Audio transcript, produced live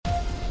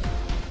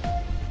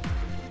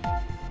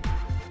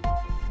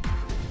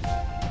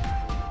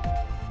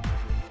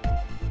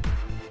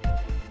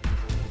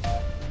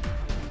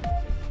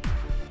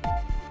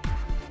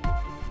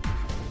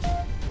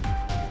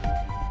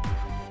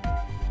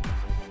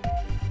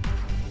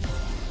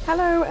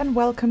Hello and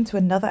welcome to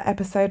another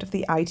episode of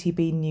the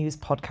ITB News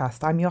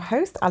Podcast. I'm your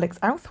host, Alex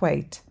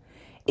Outhwaite.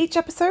 Each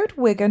episode,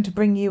 we're going to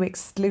bring you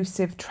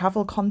exclusive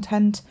travel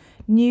content,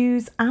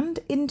 news, and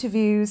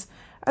interviews,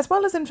 as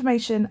well as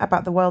information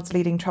about the world's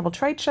leading travel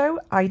trade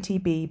show,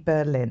 ITB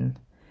Berlin.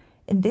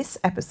 In this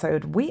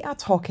episode, we are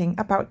talking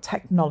about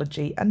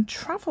technology and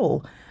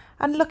travel,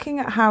 and looking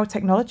at how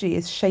technology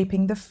is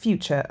shaping the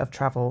future of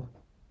travel.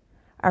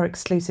 Our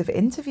exclusive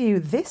interview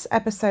this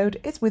episode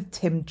is with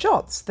Tim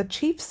Jotz, the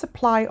Chief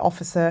Supply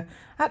Officer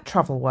at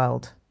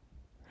travelWorld.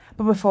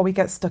 But before we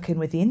get stuck in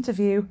with the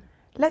interview,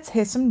 let's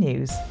hear some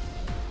news.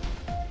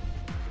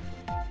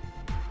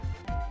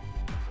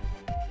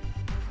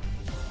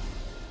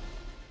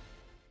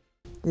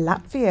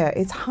 Latvia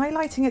is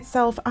highlighting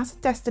itself as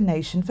a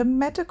destination for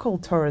medical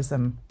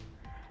tourism.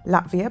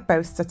 Latvia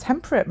boasts a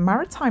temperate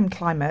maritime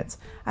climate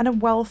and a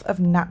wealth of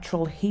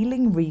natural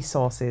healing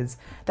resources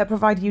that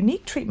provide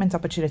unique treatment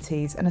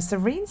opportunities and a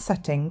serene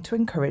setting to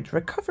encourage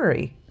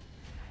recovery.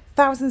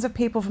 Thousands of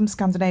people from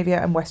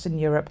Scandinavia and Western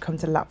Europe come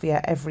to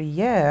Latvia every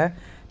year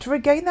to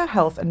regain their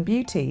health and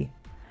beauty.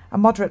 A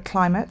moderate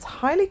climate,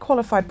 highly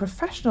qualified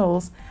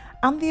professionals,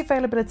 and the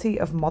availability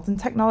of modern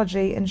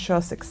technology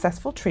ensure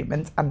successful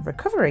treatment and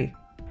recovery.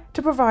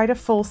 To provide a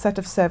full set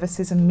of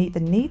services and meet the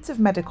needs of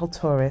medical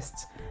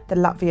tourists, the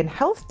Latvian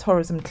Health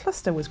Tourism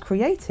Cluster was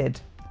created.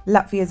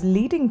 Latvia's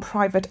leading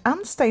private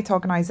and state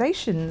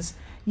organisations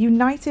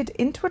united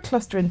into a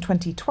cluster in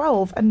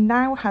 2012 and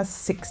now has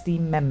 60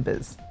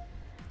 members.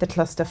 The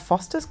cluster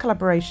fosters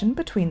collaboration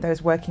between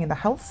those working in the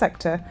health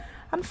sector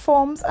and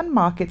forms and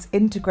markets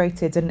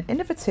integrated and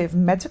innovative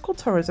medical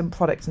tourism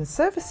products and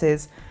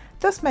services,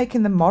 thus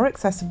making them more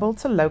accessible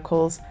to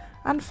locals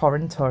and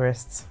foreign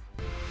tourists.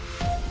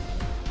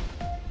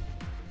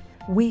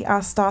 We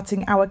are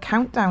starting our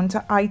countdown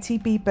to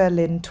ITB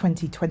Berlin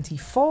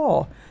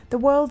 2024, the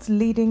world's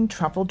leading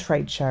travel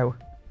trade show.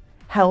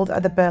 Held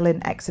at the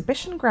Berlin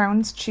Exhibition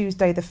Grounds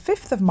Tuesday the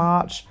 5th of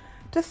March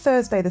to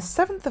Thursday the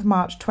 7th of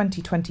March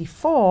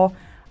 2024,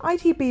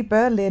 ITB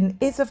Berlin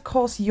is of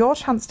course your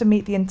chance to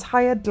meet the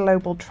entire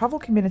global travel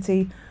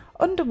community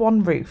under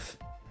one roof.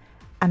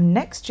 And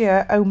next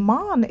year,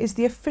 Oman is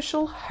the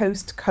official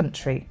host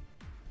country.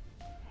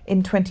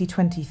 In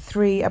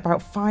 2023,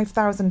 about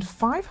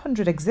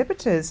 5,500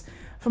 exhibitors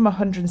from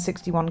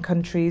 161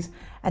 countries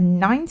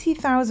and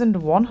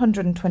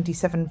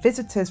 90,127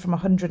 visitors from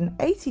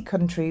 180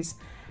 countries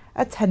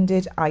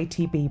attended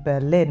ITB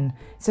Berlin.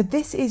 So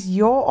this is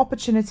your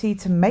opportunity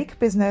to make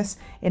business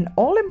in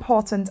all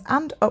important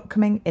and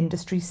upcoming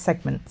industry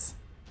segments.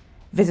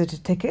 Visitor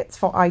tickets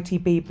for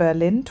ITB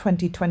Berlin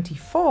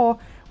 2024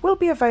 will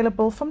be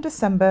available from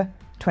December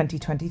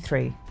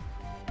 2023.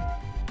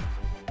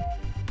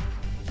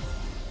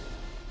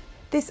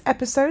 This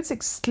episode's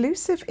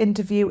exclusive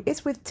interview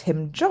is with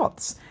Tim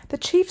Jotz, the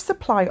Chief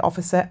Supply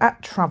Officer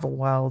at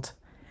travelWorld.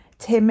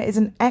 Tim is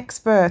an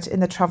expert in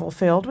the travel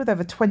field with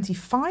over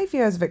 25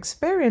 years of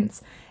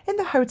experience in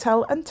the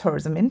hotel and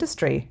tourism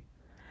industry.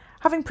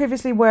 Having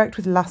previously worked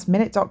with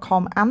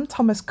lastminute.com and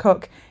Thomas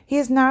Cook, he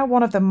is now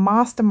one of the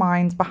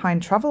masterminds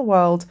behind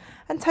travelWorld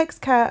and takes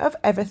care of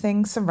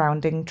everything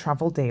surrounding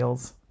travel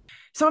deals.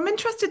 So I'm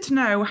interested to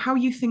know how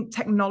you think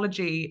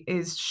technology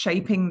is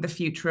shaping the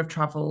future of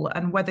travel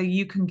and whether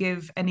you can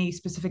give any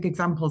specific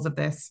examples of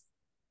this.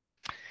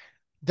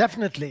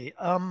 Definitely.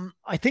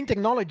 I think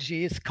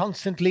technology is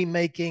constantly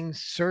making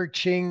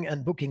searching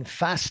and booking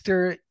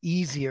faster,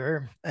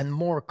 easier, and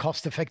more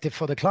cost-effective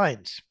for the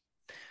clients.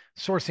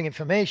 Sourcing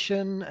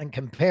information and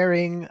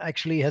comparing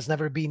actually has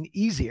never been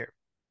easier.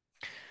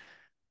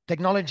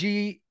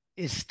 Technology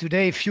is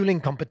today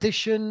fueling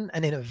competition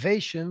and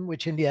innovation,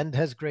 which in the end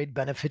has great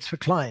benefits for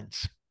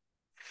clients.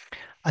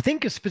 I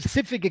think a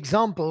specific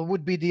example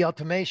would be the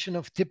automation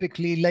of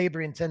typically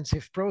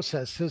labor-intensive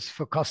processes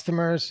for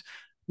customers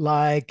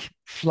like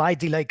flight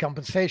delay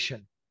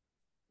compensation.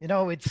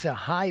 It's a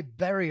high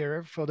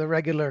barrier for the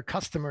regular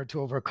customer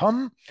to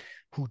overcome,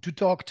 who to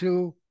talk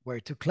to, where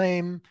to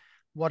claim,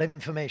 what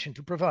information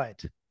to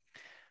provide.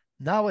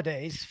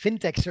 Nowadays,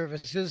 fintech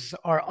services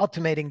are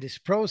automating this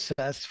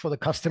process for the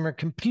customer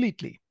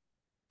completely.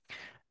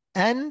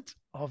 And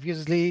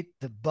obviously,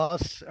 the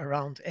buzz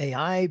around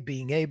AI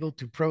being able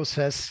to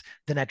process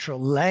the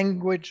natural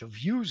language of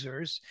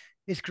users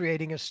is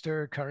creating a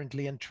stir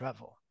currently in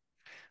travel.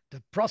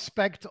 The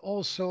prospect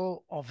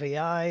also of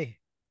AI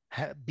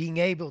being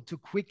able to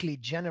quickly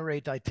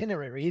generate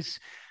itineraries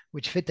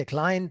which fit the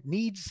client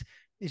needs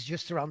is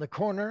just around the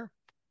corner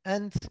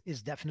and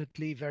is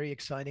definitely very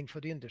exciting for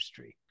the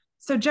industry.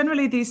 So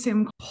generally these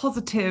seem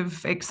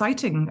positive,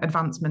 exciting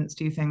advancements,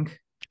 do you think?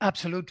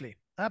 Absolutely.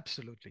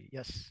 Absolutely.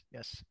 Yes.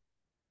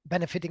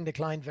 Benefiting the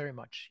client very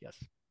much. Yes.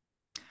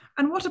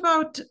 And what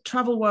about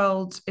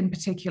travelWorld in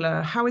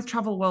particular? How is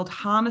travelWorld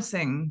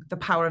harnessing the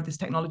power of this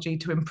technology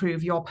to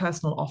improve your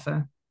personal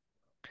offer?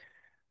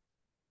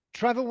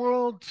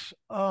 travelWorld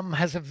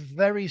has a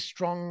very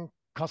strong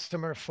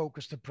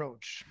customer-focused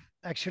approach.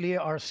 Actually,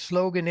 our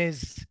slogan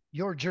is,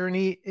 "Your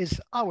journey is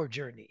our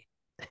journey."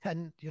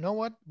 And you know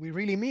what? We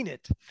really mean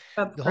it.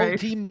 That's The whole great.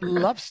 team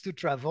loves to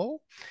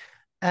travel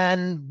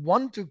and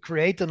want to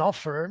create an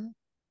offer,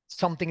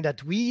 something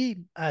that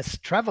we as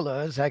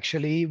travelers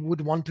actually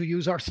would want to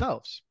use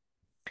ourselves.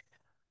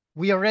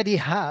 We already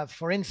have,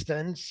 for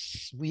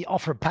instance, we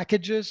offer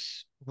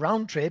packages,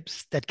 round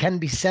trips that can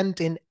be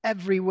sent in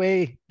every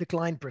way the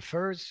client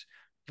prefers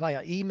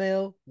via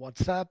email,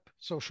 WhatsApp,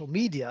 social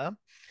media.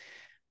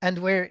 And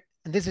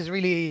this is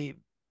really,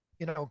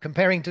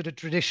 comparing to the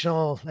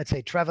traditional, let's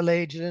say, travel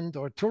agent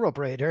or tour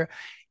operator,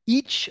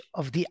 each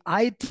of the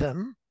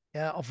item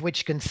of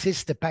which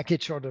consists the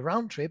package or the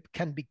round trip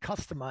can be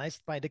customized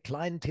by the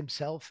client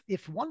himself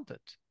if wanted.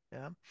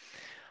 Yeah.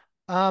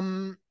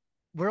 Um,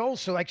 we're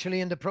also actually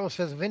in the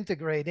process of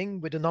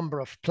integrating with a number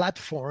of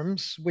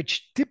platforms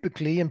which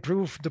typically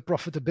improve the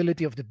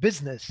profitability of the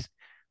business.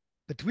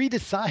 But we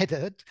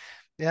decided,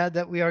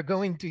 that we are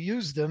going to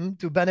use them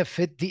to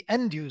benefit the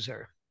end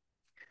user.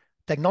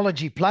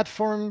 Technology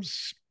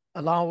platforms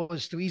allow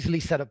us to easily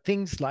set up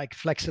things like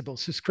flexible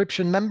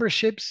subscription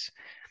memberships.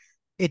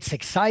 It's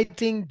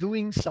exciting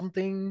doing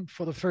something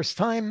for the first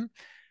time,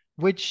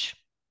 which,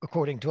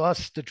 according to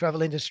us, the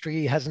travel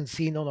industry hasn't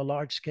seen on a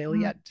large scale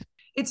Mm. yet.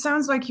 It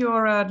sounds like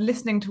you're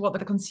listening to what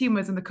the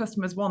consumers and the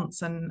customers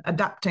wants and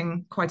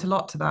adapting quite a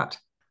lot to that.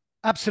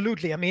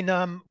 Absolutely. I mean,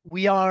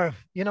 we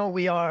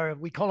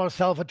call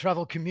ourselves a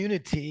travel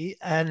community,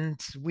 and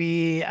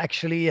we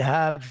actually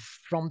have,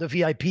 from the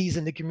VIPs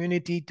in the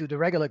community to the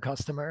regular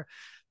customer,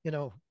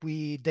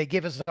 they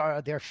give us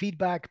their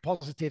feedback,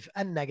 positive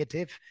and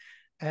negative,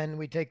 and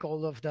we take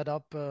all of that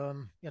up,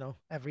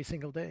 every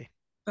single day.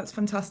 That's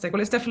fantastic.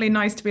 Well, it's definitely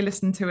nice to be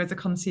listened to as a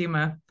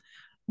consumer.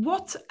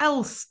 What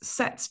else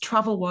sets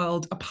Travel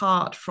World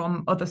apart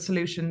from other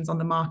solutions on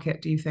the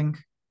market, do you think?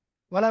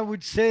 Well, I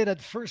would say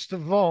that first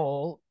of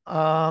all,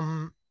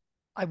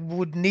 I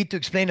would need to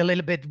explain a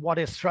little bit what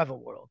is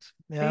travelWorld.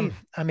 Yeah, Please.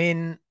 I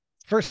mean,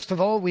 first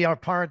of all, we are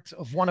part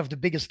of one of the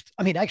biggest.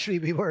 I mean, actually,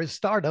 we were a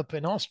startup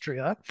in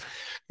Austria,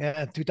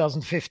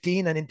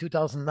 2015, and in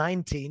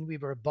 2019, we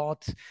were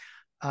bought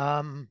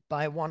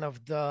by one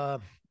of the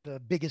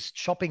biggest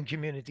shopping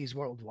communities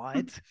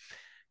worldwide.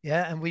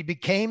 Yeah, and we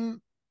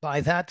became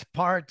by that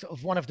part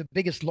of one of the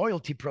biggest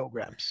loyalty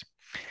programs.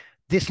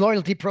 This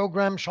loyalty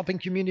program, shopping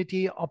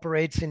community,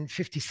 operates in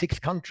 56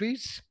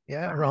 countries,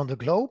 around the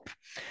globe.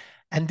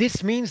 And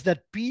this means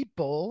that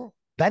people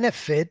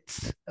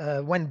benefit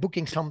when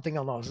booking something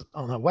on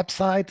a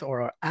website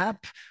or our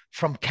app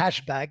from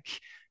cashback,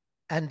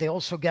 and they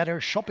also gather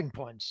shopping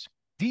points.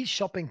 These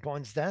shopping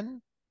points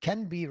then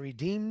can be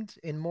redeemed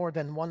in more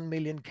than 1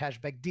 million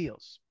cashback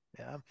deals.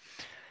 Yeah.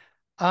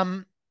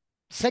 Um,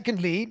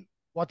 Secondly,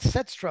 what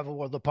sets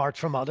TravelWorld apart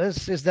from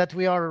others is that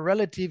we are a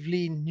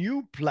relatively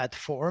new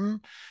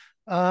platform,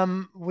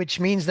 which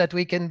means that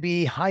we can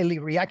be highly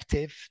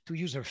reactive to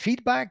user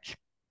feedback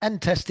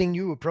and testing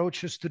new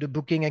approaches to the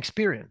booking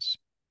experience.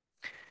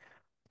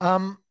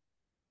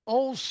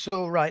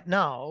 Also, right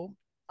now,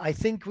 I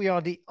think we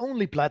are the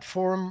only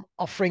platform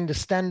offering the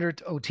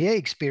standard OTA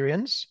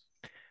experience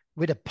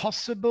with a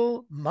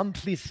possible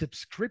monthly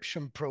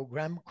subscription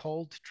program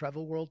called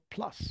TravelWorld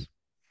Plus.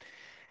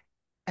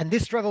 And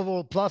this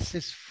TravelWorld Plus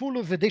is full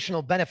of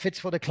additional benefits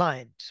for the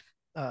client.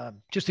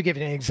 Just to give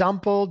you an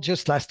example,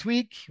 just last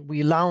week,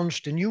 we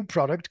launched a new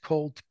product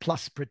called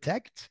Plus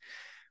Protect,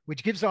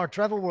 which gives our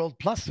TravelWorld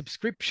Plus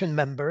subscription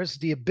members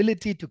the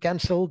ability to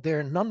cancel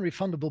their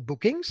non-refundable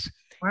bookings,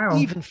 Wow.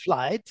 even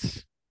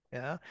flights,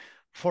 yeah,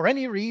 for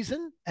any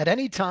reason at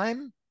any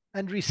time,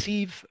 and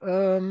receive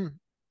a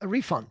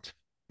refund.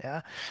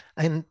 Yeah,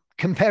 and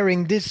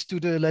comparing this to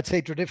the, let's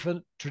say,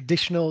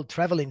 traditional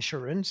travel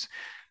insurance,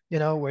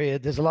 where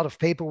there's a lot of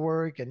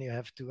paperwork and you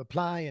have to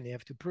apply and you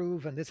have to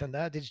prove and this and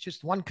that. It's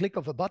just one click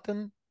of a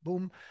button,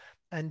 boom,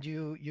 and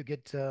you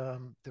get the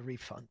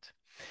refund.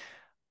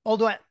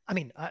 Although,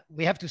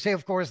 we have to say,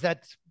 of course,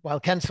 that while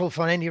cancel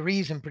for any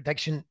reason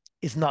protection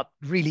is not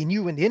really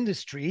new in the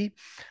industry,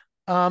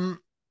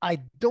 I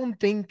don't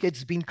think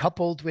it's been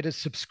coupled with a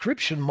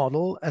subscription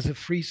model as a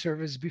free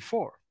service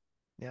before.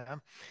 Yeah.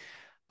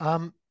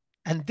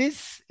 And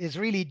this is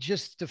really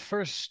just the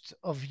first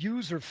of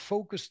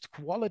user-focused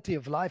quality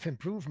of life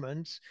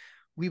improvements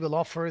we will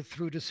offer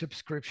through the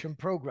subscription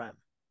program.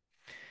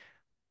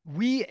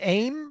 We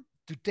aim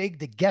to take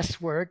the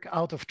guesswork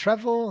out of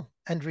travel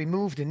and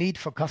remove the need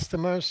for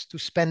customers to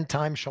spend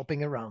time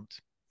shopping around.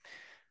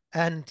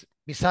 And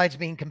besides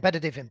being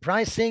competitive in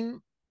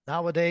pricing,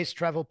 nowadays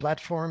travel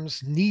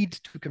platforms need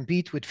to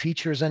compete with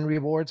features and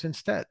rewards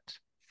instead.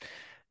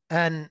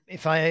 And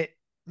if I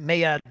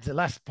may add, the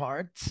last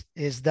part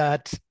is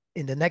that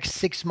in the next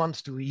 6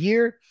 months to a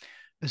year,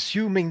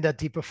 assuming that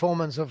the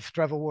performance of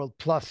TravelWorld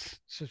Plus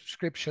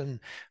subscription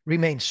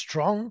remains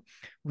strong,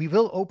 we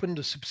will open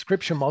the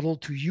subscription model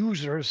to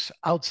users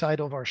outside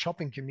of our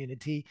shopping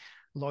community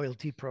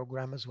loyalty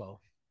program as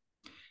well.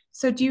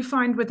 So, do you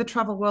find with the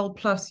Travel World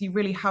Plus, you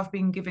really have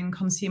been giving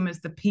consumers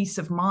the peace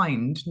of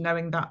mind,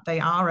 knowing that they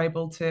are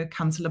able to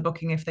cancel a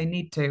booking if they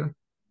need to?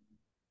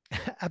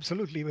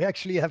 Absolutely. We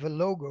actually have a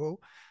logo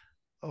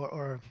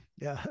or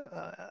yeah,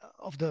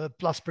 of the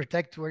Plus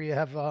Protect, where you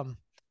have a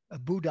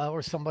Buddha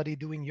or somebody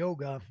doing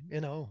yoga,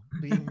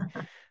 being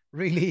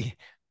really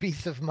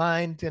peace of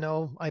mind.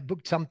 I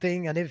booked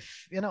something, and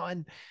if,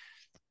 and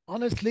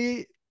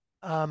honestly,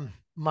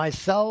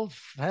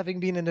 myself, having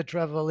been in the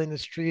travel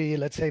industry,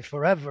 let's say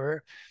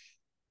forever,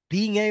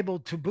 being able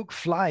to book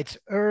flights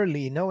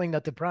early, knowing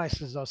that the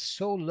prices are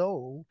so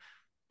low,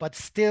 but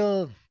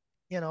still,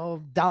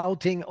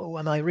 doubting, oh,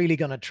 am I really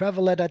going to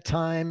travel at that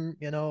time?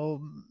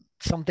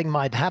 Something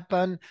might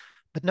happen.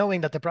 But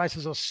knowing that the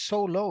prices are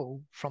so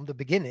low from the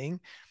beginning,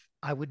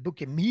 I would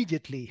book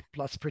immediately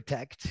plus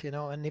protect,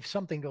 and if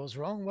something goes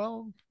wrong,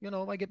 well,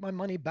 I get my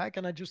money back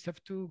and I just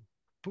have to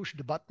push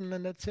the button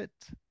and that's it.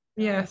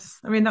 Yeah. Yes,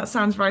 I mean, that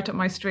sounds right up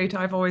my street.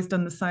 I've always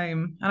done the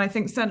same. And I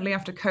think certainly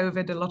after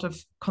COVID, a lot of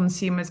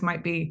consumers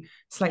might be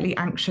slightly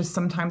anxious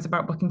sometimes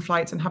about booking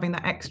flights, and having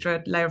that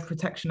extra layer of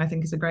protection, I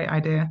think, is a great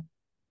idea.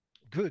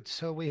 Good.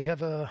 So we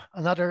have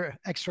another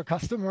extra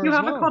customer You as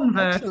have a well.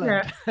 convert,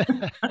 Excellent.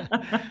 yes.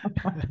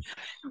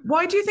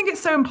 Why do you think it's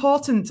so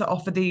important to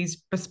offer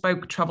these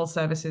bespoke travel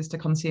services to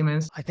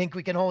consumers? I think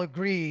we can all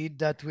agree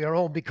that we are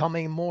all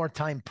becoming more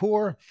time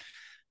poor,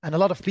 and a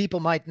lot of people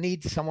might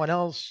need someone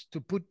else to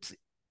put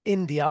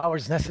in the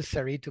hours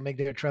necessary to make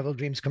their travel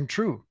dreams come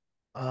true.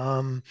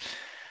 Um,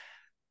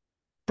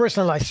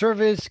 Personalized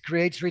service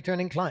creates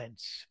returning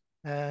clients,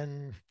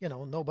 and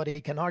nobody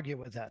can argue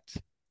with that.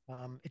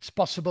 It's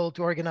possible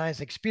to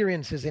organize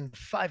experiences in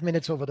 5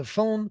 minutes over the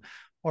phone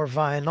or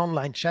via an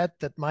online chat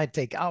that might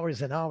take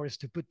hours and hours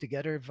to put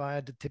together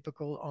via the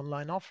typical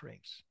online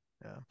offerings.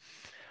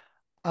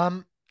 Yeah.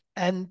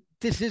 And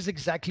this is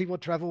exactly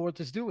what travelworld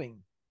is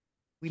doing.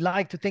 We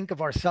like to think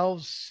of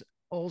ourselves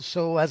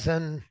also as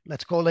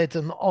let's call it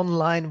an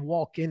online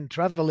walk-in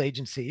travel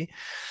agency.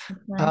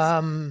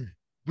 Nice.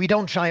 We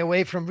don't shy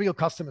away from real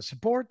customer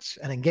support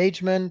and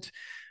engagement,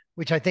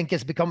 which I think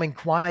is becoming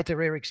quite a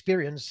rare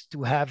experience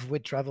to have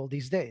with travel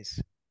these days.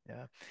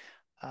 Yeah.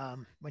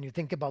 When you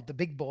think about the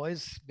big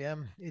boys, yeah,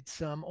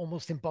 it's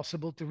almost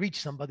impossible to reach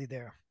somebody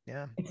there.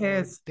 Yeah, It or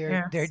is,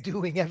 they're yes.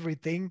 doing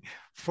everything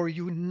for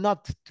you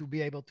not to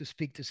be able to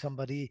speak to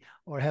somebody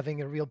or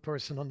having a real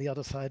person on the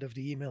other side of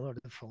the email or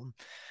the phone.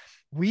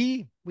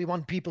 We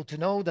want people to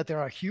know that there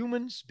are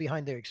humans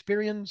behind their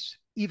experience,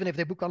 even if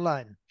they book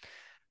online,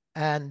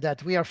 and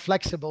that we are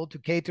flexible to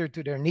cater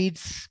to their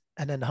needs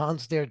and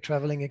enhance their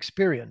traveling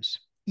experience,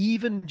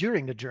 even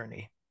during the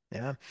journey.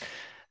 Yeah.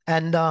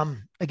 And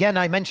again,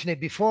 I mentioned it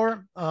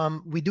before,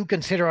 we do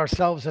consider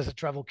ourselves as a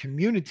travel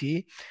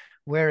community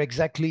where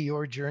exactly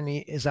your journey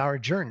is our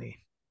journey.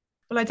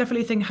 Well, I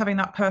definitely think having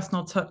that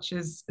personal touch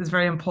is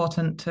very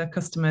important to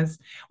customers.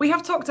 We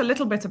have talked a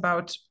little bit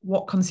about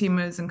what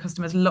consumers and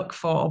customers look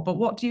for, but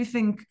what do you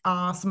think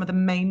are some of the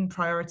main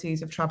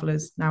priorities of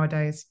travelers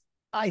nowadays?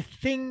 I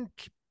think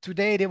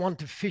today they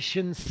want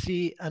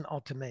efficiency and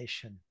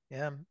automation.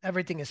 Yeah,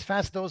 everything is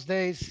fast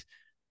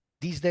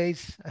these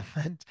days,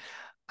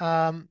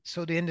 and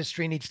so the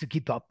industry needs to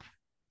keep up.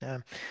 Yeah.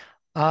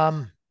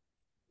 Um,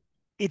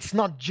 it's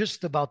not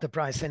just about the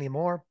price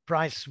anymore.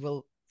 Price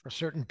will, for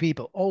certain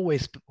people,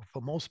 always,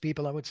 for most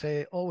people, I would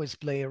say, always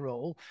play a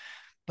role.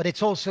 But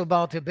it's also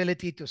about the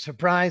ability to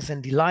surprise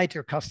and delight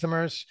your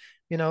customers,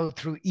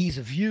 through ease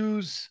of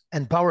use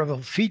and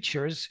powerful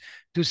features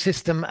to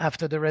system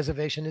after the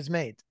reservation is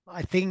made.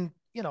 I think,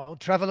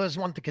 travelers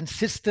want a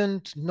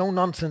consistent, no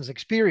nonsense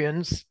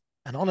experience.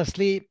 And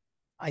honestly,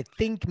 I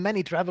think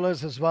many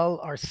travelers as well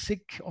are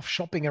sick of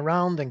shopping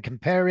around and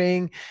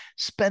comparing,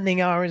 spending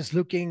hours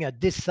looking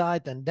at this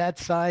site and that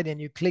site, and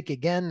you click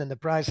again and the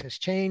price has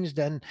changed.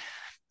 And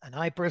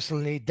I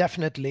personally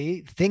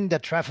definitely think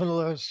that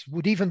travelers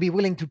would even be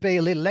willing to pay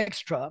a little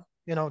extra,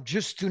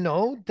 just to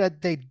know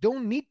that they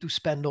don't need to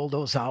spend all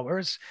those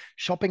hours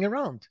shopping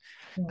around.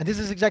 And this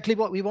Yes. is exactly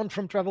what we want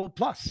from Travel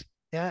Plus.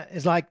 Yeah,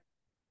 it's like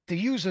the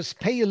users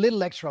pay a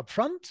little extra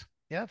upfront,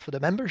 yeah, for the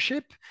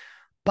membership,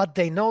 but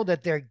they know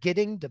that they're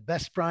getting the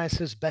best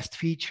prices, best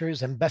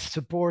features, and best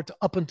support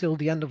up until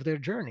the end of their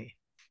journey.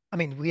 I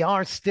mean, we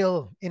are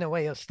still, in a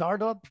way, a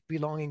startup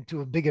belonging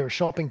to a bigger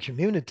shopping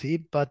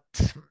community, but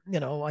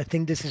I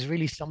think this is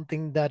really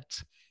something that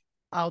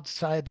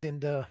outside in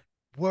the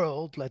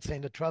world, let's say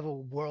in the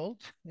travel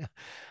world,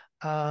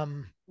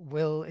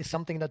 will is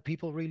something that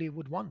people really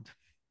would want.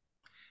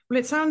 Well,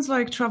 it sounds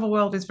like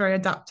travelworld is very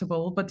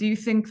adaptable, but do you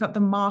think that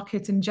the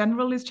market in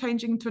general is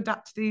changing to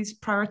adapt to these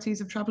priorities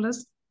of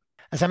travelers?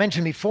 As I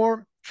mentioned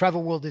before,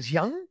 Travel World is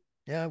young.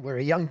 Yeah, we're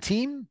a young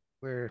team.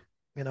 We're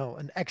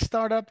an ex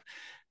startup,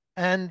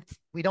 and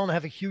we don't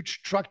have a huge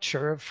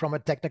structure from a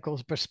technical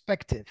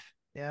perspective.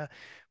 Yeah,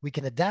 we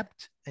can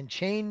adapt and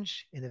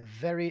change in a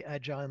very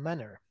agile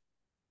manner.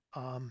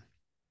 Um,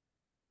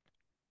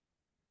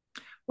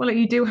 Well,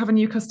 you do have a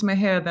new customer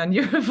here, then.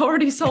 You have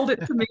already sold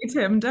it to me,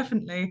 Tim,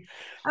 definitely.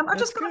 I've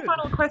that's just got a good.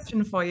 final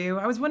question for you.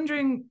 I was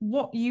wondering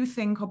what you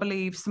think or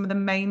believe some of the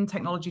main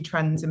technology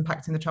trends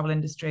impacting the travel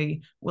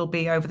industry will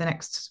be over the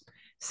next,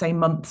 say,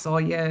 months or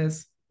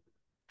years.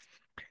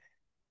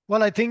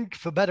 Well, I think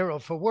for better or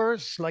for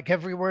worse, like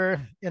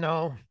everywhere,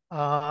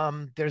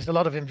 There's a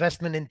lot of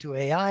investment into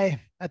AI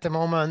at the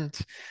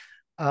moment.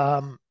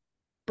 Um,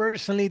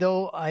 Personally,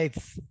 though, I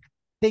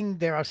think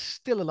there are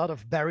still a lot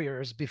of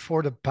barriers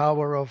before the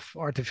power of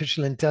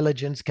artificial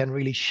intelligence can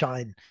really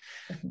shine.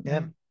 Yeah.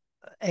 Definitely.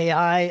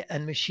 AI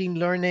and machine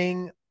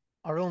learning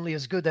are only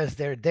as good as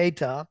their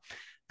data.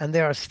 And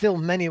there are still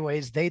many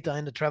ways data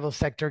in the travel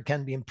sector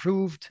can be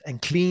improved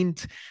and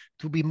cleaned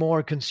to be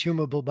more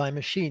consumable by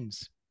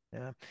machines.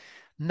 Yeah.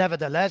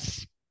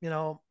 Nevertheless,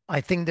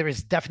 I think there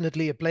is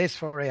definitely a place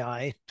for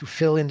AI to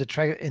fill in the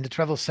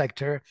travel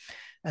sector,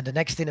 and the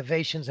next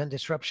innovations and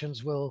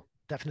disruptions will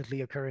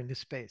definitely occur in this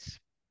space.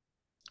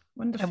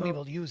 And we Wonderful.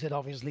 will use it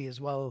obviously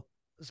as well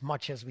as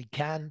much as we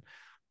can,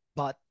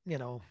 but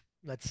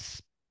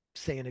let's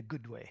say in a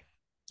good way.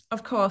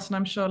 Of course, and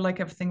I'm sure, like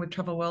everything with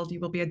travelWorld, you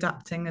will be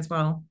adapting as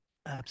well.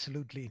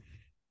 Absolutely.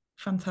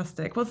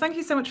 Fantastic. Well, thank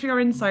you so much for your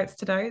insights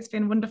today. It's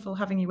been wonderful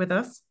having you with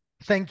us.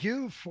 Thank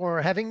you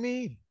for having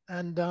me,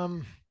 and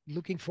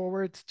looking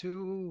forward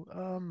to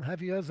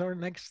have you as our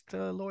next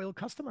loyal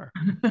customer.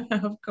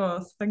 Of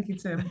course. Thank you,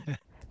 Tim.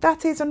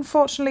 That is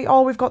unfortunately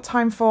all we've got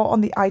time for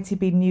on the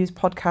ITB News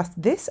podcast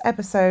this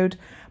episode,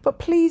 but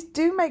please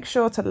do make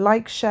sure to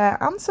like, share,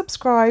 and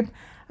subscribe.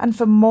 And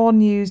for more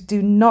news,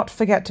 do not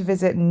forget to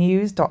visit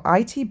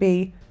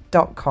news.itb.com.